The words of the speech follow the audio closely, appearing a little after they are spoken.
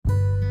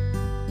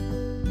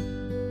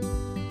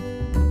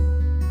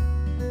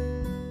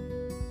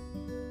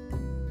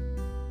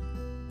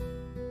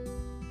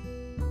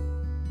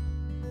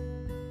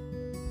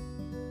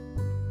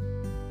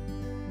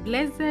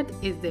Blessed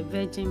is the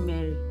Virgin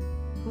Mary,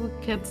 who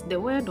kept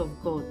the word of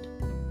God.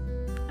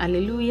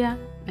 Alleluia,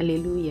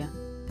 Alleluia.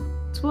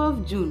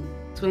 12 June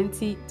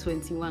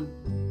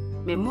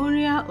 2021.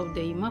 Memorial of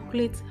the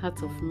Immaculate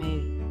Heart of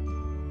Mary.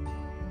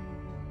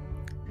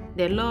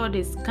 The Lord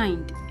is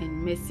kind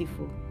and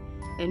merciful,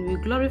 and we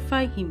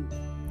glorify Him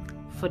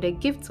for the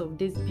gift of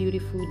this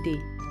beautiful day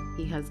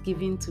He has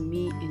given to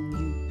me and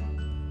you.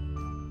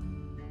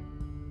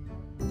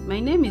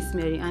 My name is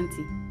Mary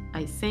Auntie.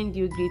 I send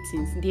you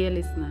greetings, dear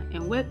listener,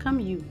 and welcome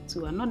you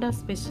to another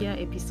special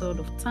episode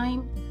of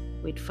Time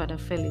with Father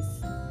Felix,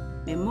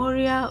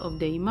 Memorial of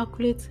the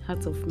Immaculate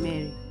Heart of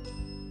Mary.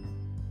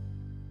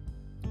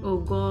 O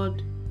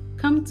God,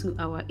 come to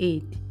our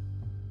aid.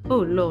 O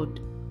Lord,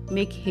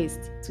 make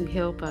haste to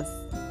help us.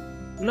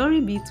 Glory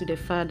be to the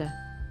Father,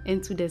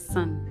 and to the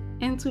Son,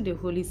 and to the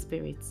Holy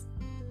Spirit,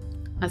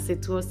 as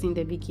it was in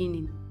the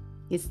beginning,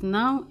 is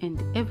now,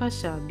 and ever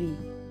shall be,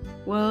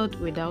 world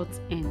without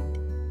end.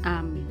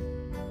 Amen.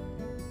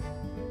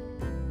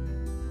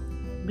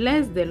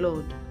 Bless the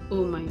Lord,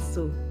 O my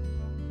soul,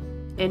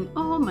 and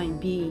all my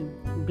being,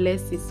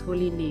 bless His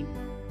holy name.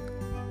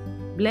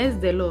 Bless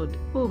the Lord,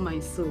 O my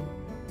soul,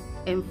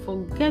 and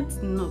forget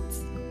not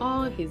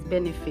all His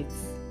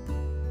benefits.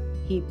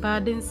 He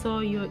pardons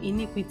all your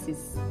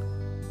iniquities.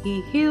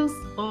 He heals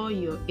all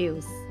your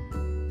ills.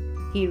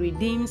 He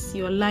redeems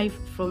your life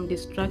from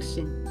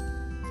destruction.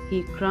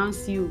 He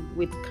crowns you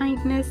with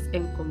kindness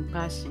and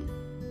compassion.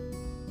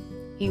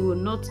 He will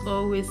not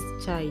always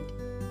chide,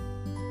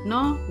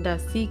 nor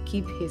does He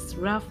keep His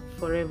wrath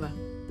forever.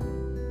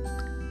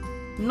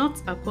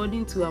 Not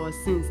according to our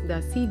sins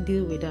does He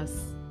deal with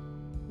us,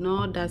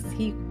 nor does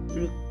He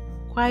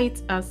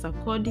requite us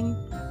according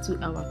to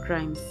our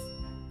crimes.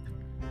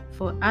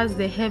 For as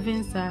the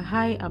heavens are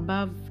high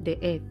above the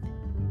earth,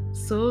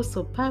 so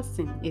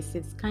surpassing is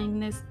His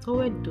kindness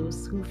toward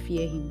those who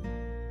fear Him.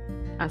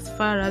 As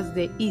far as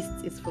the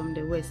east is from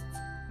the west,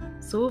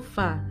 so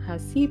far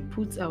has He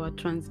put our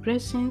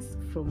transgressions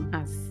from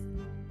us.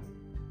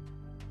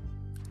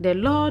 The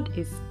Lord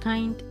is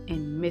kind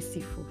and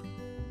merciful.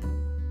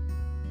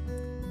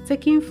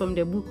 Taken from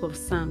the book of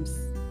Psalms,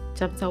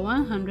 chapter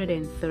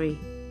 103,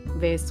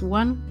 verse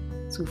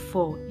 1 to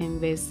 4 and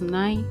verse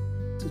 9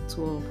 to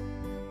 12.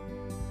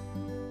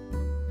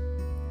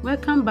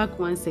 Welcome back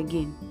once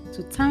again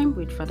to Time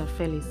with Father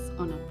Felix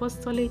on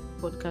Apostolic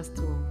Podcast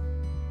 1.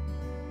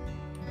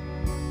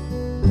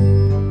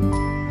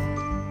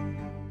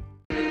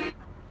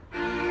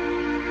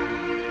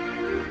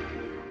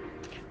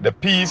 The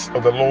peace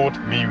of the Lord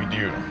be with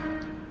you.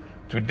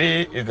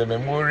 Today is the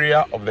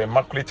memorial of the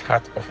Immaculate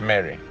Heart of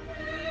Mary.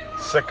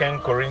 2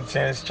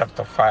 Corinthians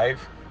chapter 5,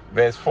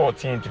 verse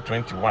 14 to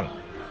 21.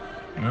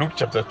 Luke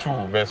chapter 2,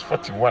 verse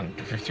 41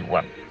 to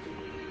 51.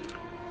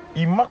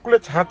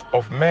 Immaculate Heart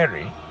of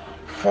Mary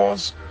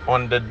falls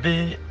on the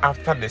day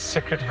after the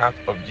Sacred Heart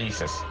of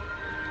Jesus,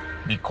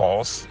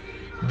 because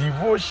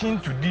devotion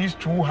to these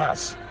two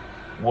hearts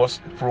was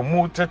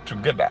promoted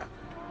together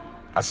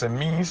as a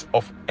means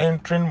of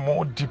entering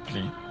more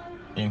deeply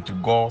into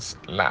God's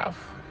love.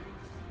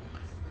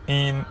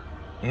 In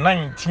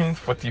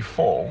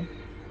 1944,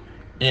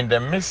 in the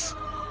midst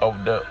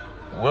of the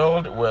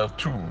World War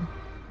II,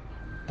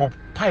 Pope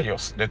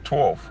Pius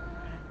XII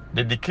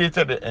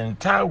dedicated the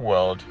entire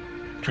world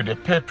to the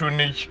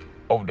patronage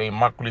of the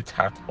Immaculate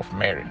Heart of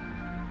Mary.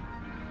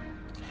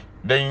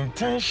 The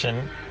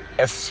intention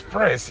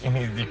expressed in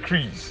his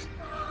decrees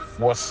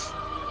was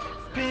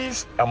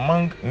peace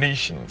among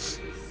nations,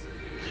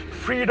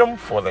 freedom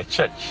for the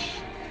Church,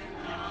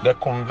 the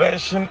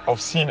conversion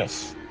of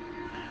sinners,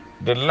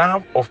 the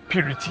love of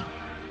purity,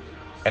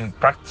 and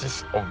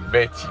practice of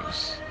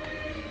virtues.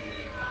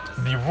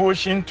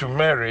 Devotion to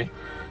Mary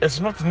is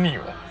not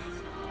new.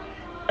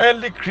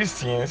 Early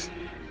Christians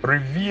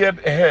revered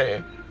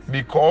her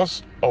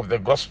because of the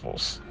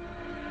Gospels,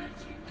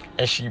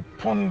 and she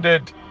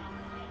pondered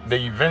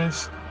the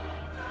events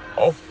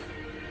of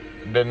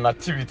the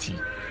Nativity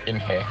in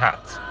her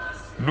heart.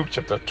 Luke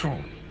chapter 2,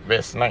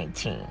 verse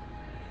 19.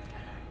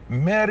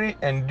 Mary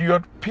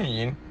endured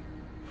pain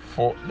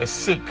for the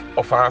sake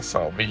of our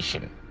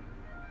salvation.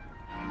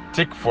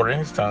 Take, for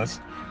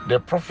instance, the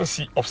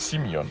prophecy of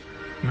Simeon,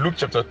 Luke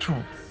chapter 2,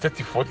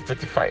 34 to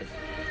 35.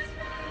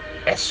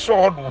 A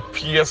sword will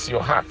pierce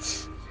your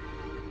heart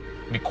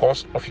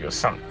because of your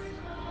son.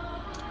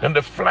 Then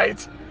the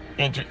flight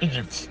into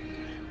Egypt,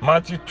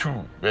 Matthew 2,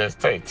 verse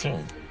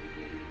 13.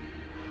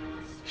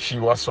 She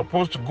was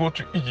supposed to go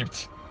to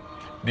Egypt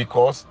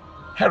because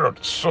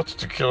Herod sought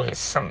to kill his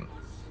son.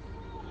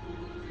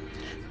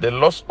 The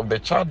loss of the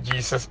child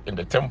Jesus in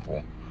the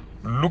temple,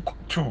 Luke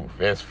 2,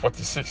 verse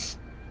 46.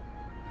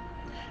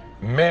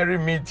 Mary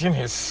meeting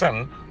his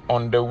son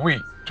on the way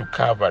to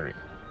Calvary.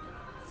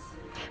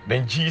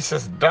 Then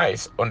Jesus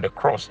dies on the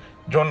cross,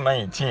 John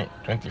 19,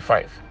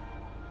 25.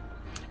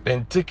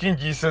 Then taking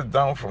Jesus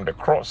down from the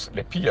cross,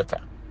 the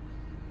theater.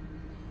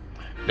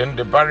 Then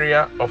the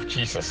burial of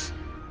Jesus.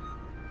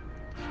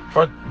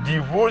 For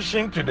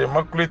devotion to the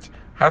Immaculate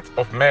Heart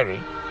of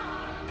Mary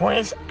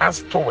points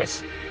us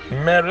towards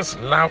Mary's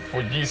love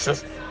for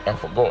Jesus and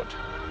for God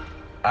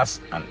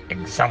as an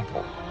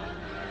example.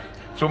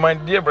 So, my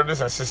dear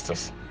brothers and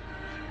sisters,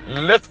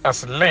 let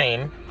us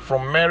learn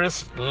from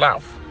Mary's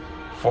love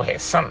for her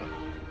son,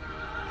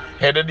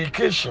 her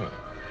dedication.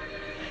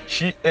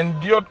 She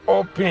endured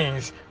all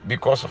pains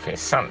because of her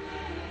son.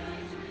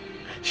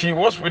 She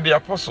was with the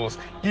apostles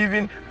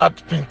even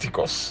at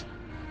Pentecost.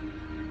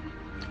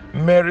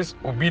 Mary's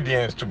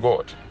obedience to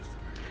God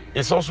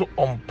is also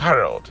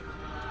unparalleled.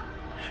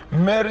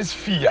 Mary's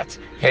fiat,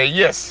 her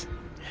yes,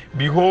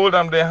 behold,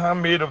 I'm the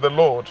handmaid of the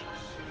Lord,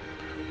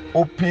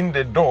 opened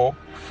the door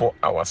for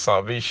our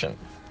salvation.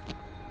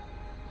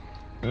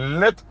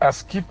 Let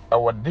us keep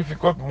our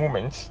difficult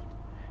moments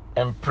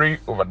and pray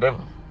over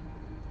them.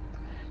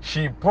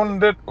 She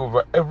pondered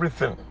over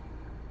everything.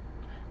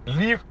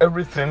 Leave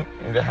everything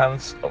in the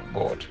hands of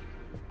God.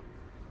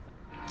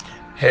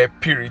 Her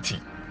purity.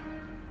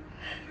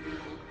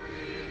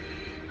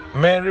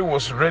 Mary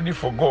was ready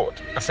for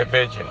God as a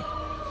virgin.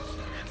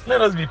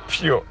 Let us be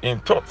pure in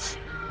thoughts,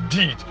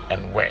 deed,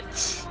 and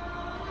words.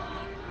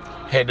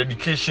 Her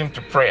dedication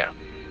to prayer.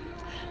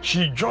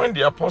 She joined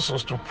the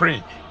apostles to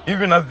pray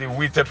even as they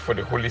waited for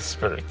the Holy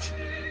Spirit.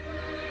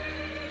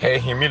 Her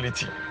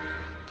humility.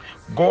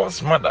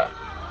 God's mother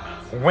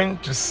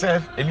went to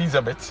serve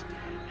Elizabeth,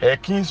 her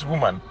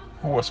kinswoman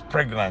who was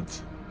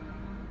pregnant.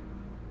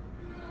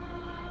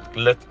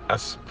 Let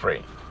us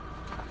pray.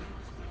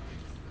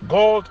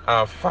 God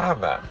our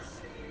Father,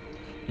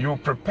 you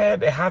prepare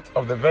the heart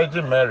of the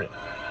Virgin Mary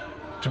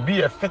to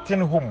be a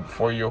fitting home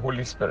for your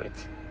Holy Spirit.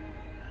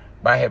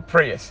 By her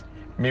prayers,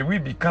 may we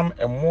become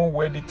a more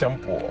worthy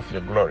temple of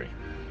your glory.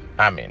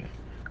 Amen.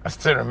 I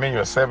still remain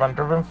your servant,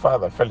 Reverend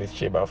Father Felix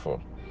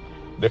Chebafo.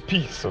 The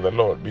peace of the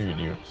Lord be with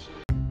you.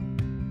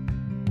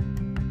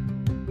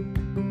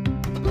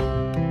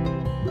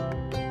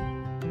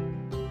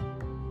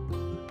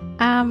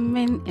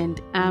 Amen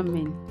and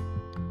amen.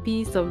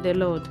 Peace of the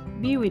Lord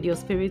be with your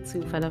spirit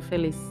too, Father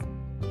Felix.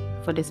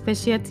 For the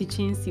special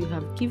teachings you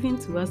have given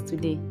to us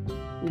today,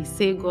 we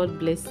say God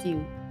bless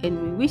you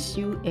and we wish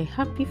you a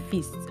happy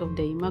feast of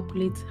the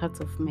Immaculate Heart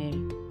of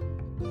Mary.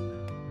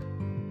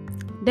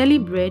 Daily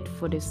bread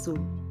for the soul.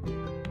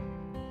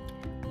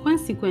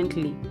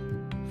 Consequently,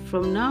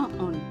 from now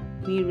on,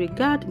 we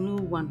regard no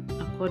one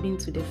according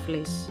to the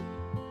flesh,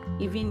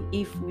 even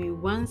if we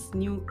once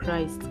knew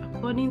Christ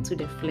according to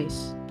the flesh.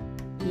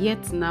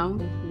 Yet now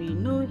we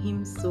know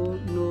him so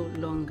no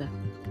longer.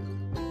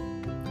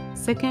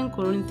 2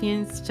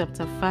 Corinthians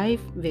chapter 5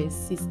 verse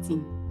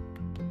 16.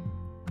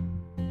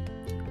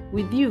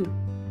 With you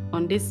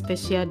on this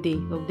special day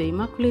of the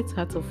Immaculate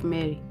Heart of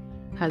Mary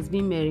has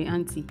been Mary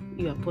Auntie,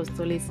 your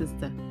apostolic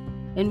sister.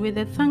 And with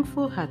a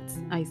thankful heart,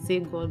 I say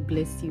God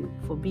bless you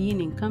for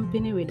being in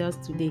company with us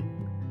today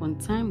on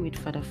Time with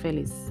Father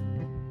Felix.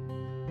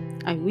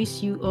 I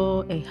wish you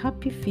all a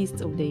happy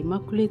feast of the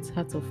Immaculate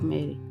Heart of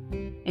Mary.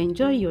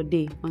 Enjoy your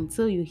day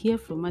until you hear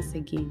from us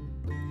again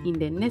in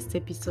the next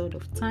episode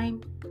of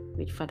Time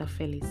with Father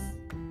Felix.